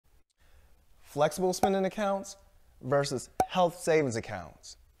flexible spending accounts versus health savings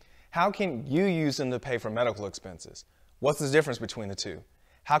accounts. How can you use them to pay for medical expenses? What's the difference between the two?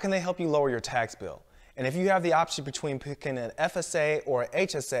 How can they help you lower your tax bill? And if you have the option between picking an FSA or an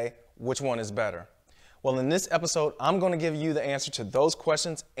HSA, which one is better? Well, in this episode, I'm going to give you the answer to those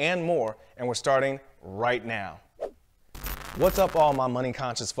questions and more, and we're starting right now. What's up, all my money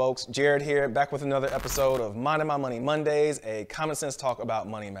conscious folks? Jared here, back with another episode of Minding My Money Mondays, a common sense talk about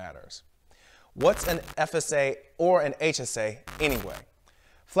money matters. What's an FSA or an HSA anyway?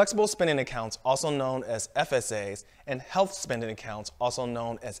 Flexible spending accounts, also known as FSAs, and health spending accounts, also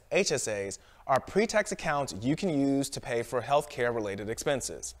known as HSAs, are pre-tax accounts you can use to pay for healthcare related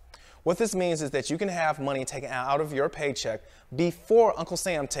expenses. What this means is that you can have money taken out of your paycheck before Uncle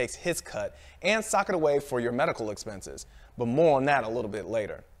Sam takes his cut and sock it away for your medical expenses, but more on that a little bit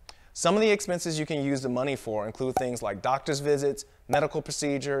later. Some of the expenses you can use the money for include things like doctor's visits, medical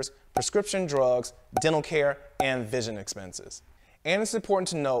procedures, prescription drugs, dental care, and vision expenses. And it's important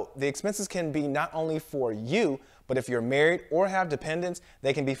to note the expenses can be not only for you, but if you're married or have dependents,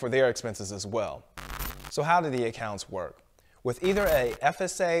 they can be for their expenses as well. So how do the accounts work? With either a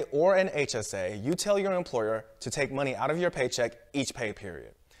FSA or an HSA, you tell your employer to take money out of your paycheck each pay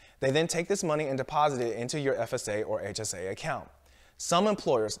period. They then take this money and deposit it into your FSA or HSA account. Some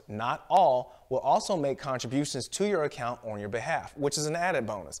employers, not all, will also make contributions to your account on your behalf, which is an added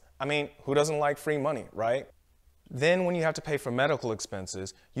bonus. I mean, who doesn't like free money, right? Then when you have to pay for medical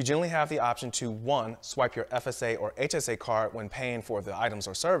expenses, you generally have the option to 1, swipe your FSA or HSA card when paying for the items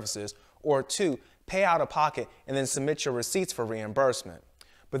or services, or 2, pay out of pocket and then submit your receipts for reimbursement.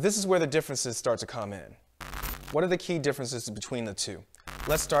 But this is where the differences start to come in. What are the key differences between the two?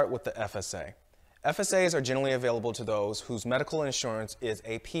 Let's start with the FSA. FSAs are generally available to those whose medical insurance is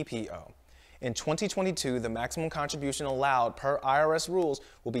a PPO. In 2022, the maximum contribution allowed per IRS rules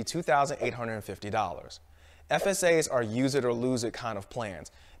will be $2,850. FSAs are use it or lose it kind of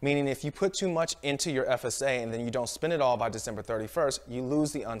plans, meaning if you put too much into your FSA and then you don't spend it all by December 31st, you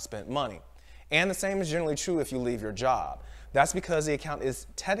lose the unspent money. And the same is generally true if you leave your job. That's because the account is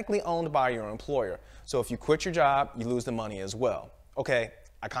technically owned by your employer. So if you quit your job, you lose the money as well. Okay,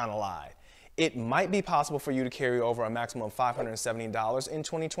 I kind of lied. It might be possible for you to carry over a maximum of $570 in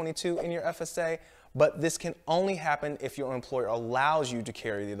 2022 in your FSA, but this can only happen if your employer allows you to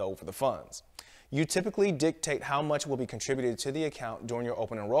carry over the funds. You typically dictate how much will be contributed to the account during your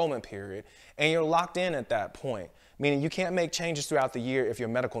open enrollment period, and you're locked in at that point, meaning you can't make changes throughout the year if your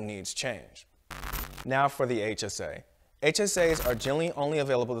medical needs change. Now for the HSA. HSAs are generally only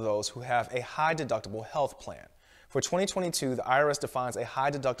available to those who have a high deductible health plan. For 2022, the IRS defines a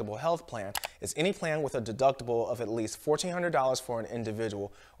high deductible health plan as any plan with a deductible of at least $1,400 for an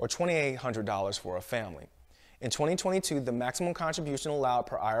individual or $2,800 for a family. In 2022, the maximum contribution allowed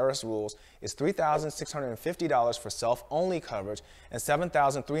per IRS rules is $3,650 for self-only coverage and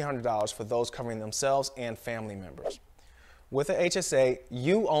 $7,300 for those covering themselves and family members. With a HSA,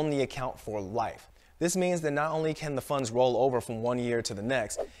 you own the account for life. This means that not only can the funds roll over from one year to the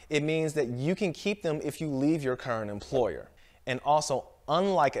next, it means that you can keep them if you leave your current employer. And also,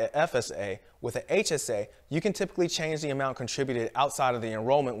 unlike an FSA, with an HSA, you can typically change the amount contributed outside of the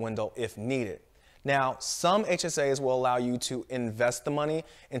enrollment window if needed. Now, some HSAs will allow you to invest the money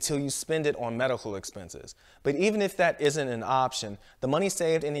until you spend it on medical expenses. But even if that isn't an option, the money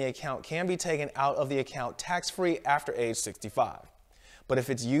saved in the account can be taken out of the account tax-free after age 65. But if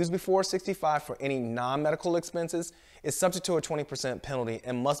it's used before 65 for any non-medical expenses, it's subject to a 20% penalty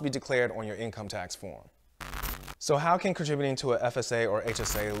and must be declared on your income tax form. So how can contributing to a FSA or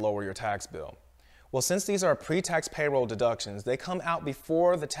HSA lower your tax bill? Well, since these are pre-tax payroll deductions, they come out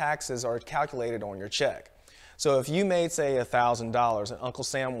before the taxes are calculated on your check. So if you made, say, $1,000 and Uncle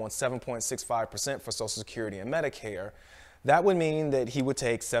Sam wants 7.65% for Social Security and Medicare, that would mean that he would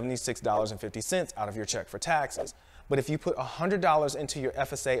take $76.50 out of your check for taxes. But if you put $100 into your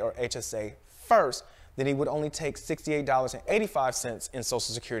FSA or HSA first, then he would only take $68.85 in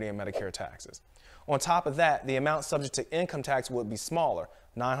Social Security and Medicare taxes. On top of that, the amount subject to income tax would be smaller,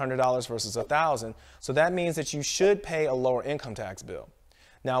 $900 versus $1,000, so that means that you should pay a lower income tax bill.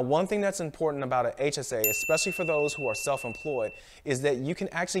 Now, one thing that's important about an HSA, especially for those who are self-employed, is that you can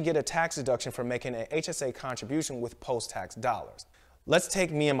actually get a tax deduction for making an HSA contribution with post-tax dollars. Let's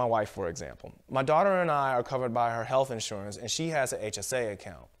take me and my wife, for example. My daughter and I are covered by her health insurance, and she has an HSA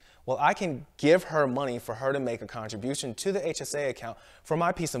account. Well, I can give her money for her to make a contribution to the HSA account for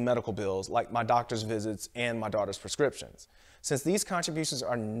my piece of medical bills, like my doctor's visits and my daughter's prescriptions. Since these contributions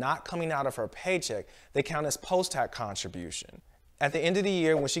are not coming out of her paycheck, they count as post-tax contribution. At the end of the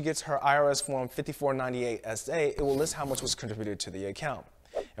year, when she gets her IRS Form 5498 SA, it will list how much was contributed to the account.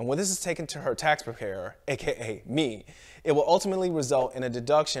 And when this is taken to her tax preparer, aka me, it will ultimately result in a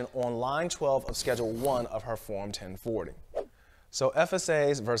deduction on line 12 of Schedule 1 of her Form 1040. So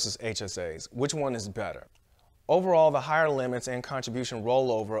FSAs versus HSAs, which one is better? Overall, the higher limits and contribution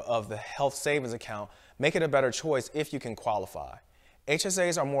rollover of the health savings account make it a better choice if you can qualify.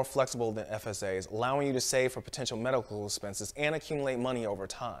 HSAs are more flexible than FSAs, allowing you to save for potential medical expenses and accumulate money over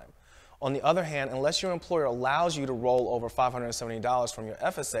time. On the other hand, unless your employer allows you to roll over $570 from your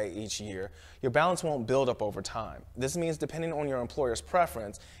FSA each year, your balance won't build up over time. This means depending on your employer's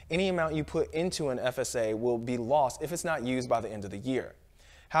preference, any amount you put into an FSA will be lost if it's not used by the end of the year.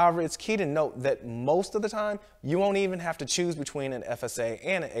 However, it's key to note that most of the time, you won't even have to choose between an FSA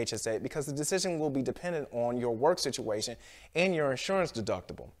and an HSA because the decision will be dependent on your work situation and your insurance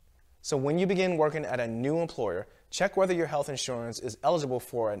deductible. So when you begin working at a new employer, check whether your health insurance is eligible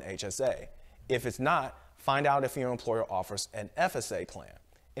for an HSA. If it's not, find out if your employer offers an FSA plan.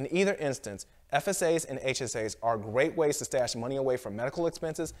 In either instance, FSAs and HSAs are great ways to stash money away from medical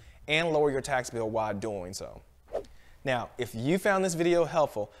expenses and lower your tax bill while doing so. Now, if you found this video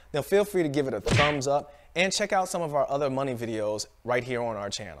helpful, then feel free to give it a thumbs up and check out some of our other money videos right here on our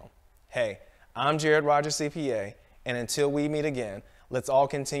channel. Hey, I'm Jared Rogers CPA, and until we meet again, let's all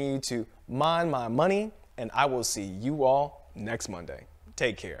continue to mind my money, and I will see you all next Monday.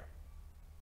 Take care.